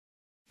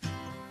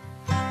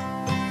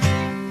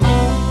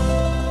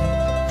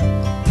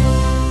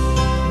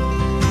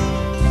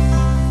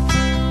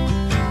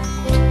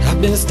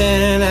been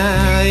standing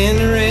out in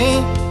the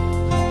rain,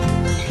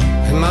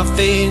 with my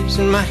face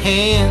in my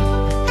hand.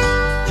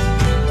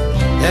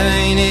 And I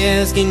ain't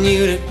asking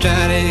you to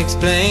try to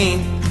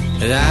explain,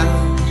 but I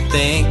don't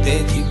think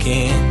that you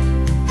can.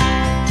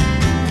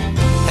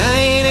 I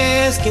ain't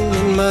asking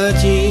that much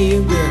of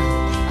you,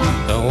 girl.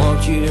 Don't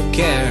want you to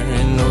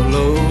carry no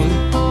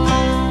load.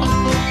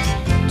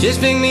 Just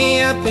pick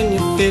me up in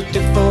your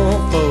 54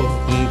 Ford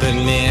and put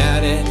me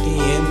out at the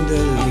end of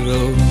the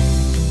road.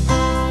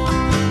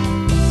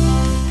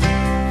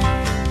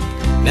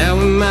 Now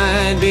we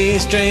might be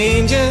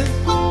strangers,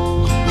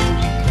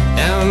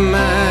 now we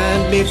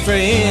might be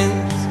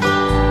friends,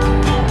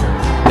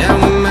 now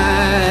we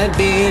might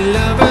be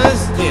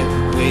lovers if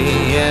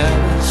we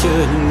ever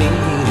should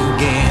meet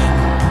again.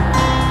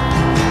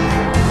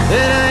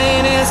 But I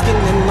ain't asking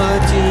that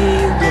much of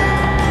you, girl.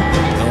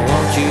 Don't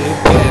want you to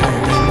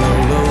carry no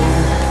load.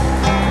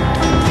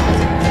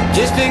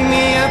 Just pick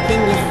me up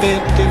in your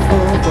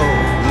 54 Ford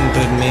and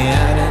put me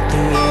out at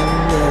the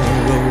end of the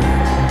road.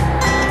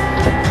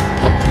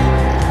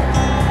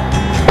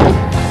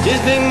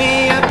 Just pick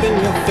me up in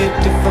your 54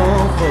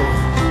 Ford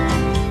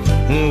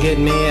and get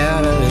me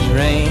out of this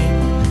rain.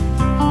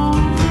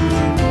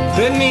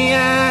 Put me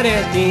out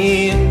at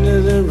the end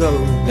of the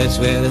road, that's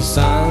where the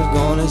sun's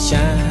gonna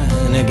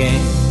shine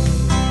again.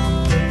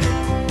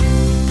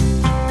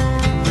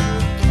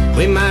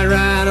 We might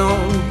ride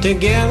on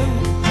together,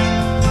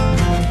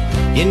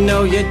 you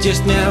know, you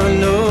just never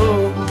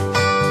know.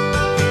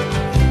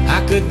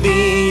 I could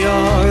be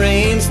your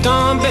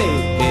rainstorm,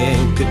 baby,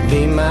 it could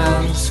be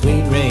my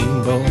sweet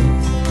rainbow.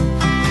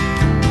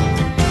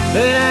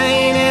 But I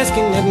ain't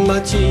asking that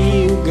much of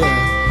you,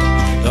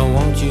 girl. Don't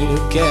want you to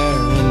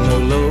carry no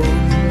load.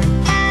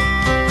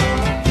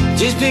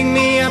 Just pick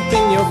me up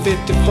in your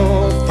 54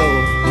 Ford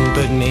and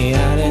put me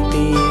out at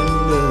the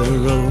end of the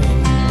road.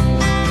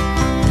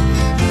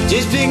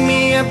 Just pick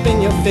me up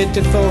in your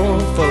 54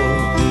 Ford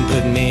and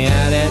put me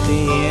out at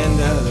the end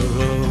of the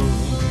road.